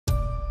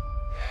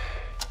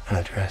An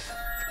address.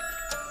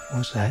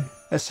 What's that?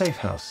 A safe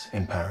house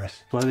in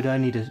Paris. Why would I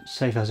need a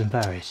safe house in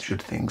Paris?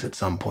 Should things at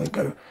some point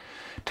go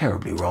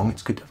terribly wrong,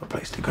 it's good to have a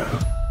place to go.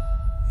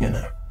 You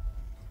know,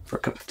 for a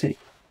cup of tea.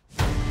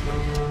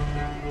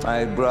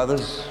 My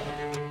brothers,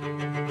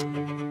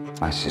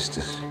 my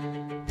sisters,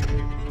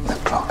 the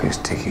clock is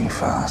ticking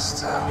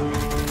faster.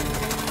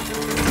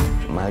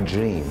 My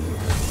dream,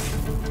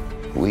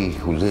 we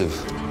who live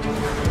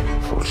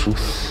for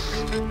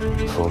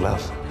truth, for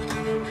love.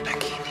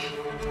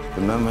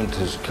 The moment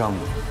has come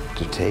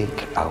to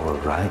take our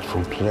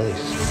rightful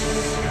place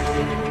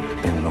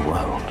in the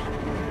world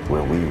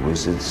where we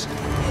wizards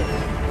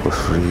were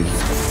free.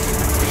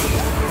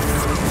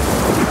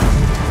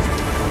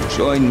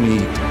 Join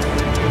me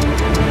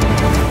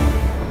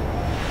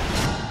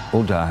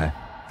or die.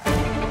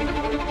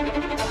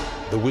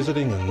 The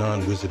wizarding and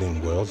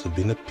non-wizarding worlds have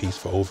been at peace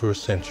for over a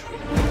century.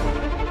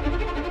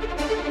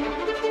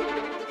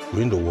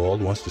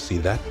 Grindelwald wants to see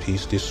that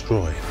peace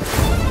destroyed.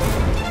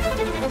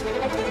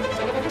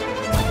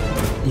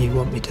 You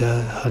want me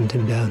to hunt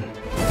him down?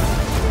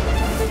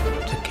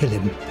 To kill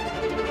him?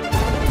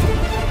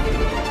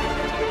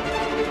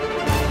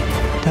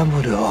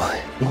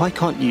 Dumbledore, why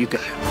can't you go?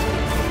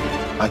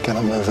 I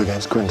cannot move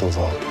against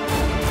Grindelwald.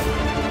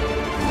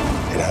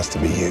 It has to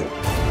be you.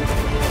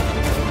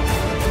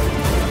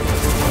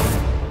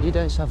 You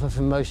don't suffer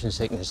from motion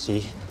sickness, do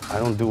you? I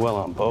don't do well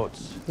on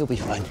boats. You'll be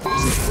fine.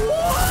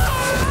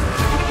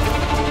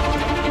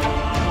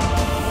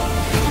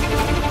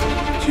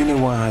 Do you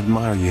know why I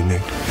admire you,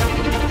 Newt?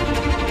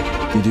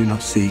 You do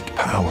not seek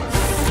power.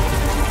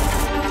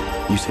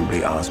 You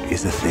simply ask,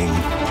 is the thing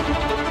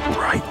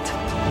right?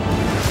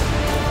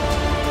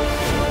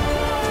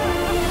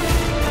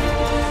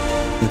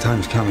 The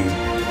time's coming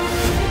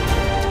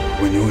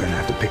when you're gonna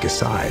have to pick a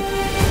side.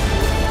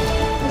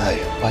 No,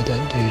 I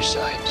don't do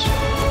sides.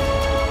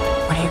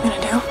 What are you gonna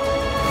do?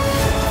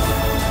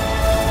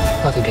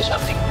 I think it's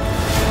something.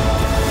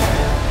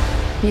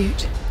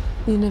 Newt,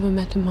 you never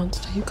met a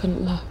monster you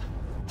couldn't love.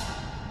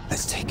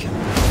 Let's take him.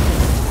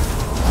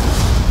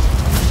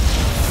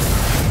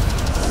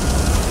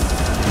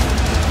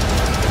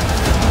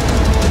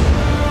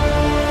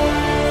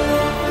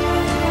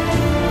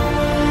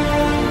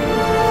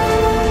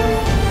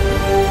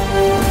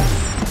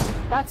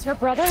 That's your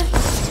brother?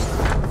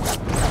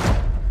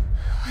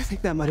 I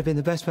think that might have been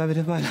the best moment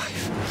of my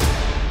life.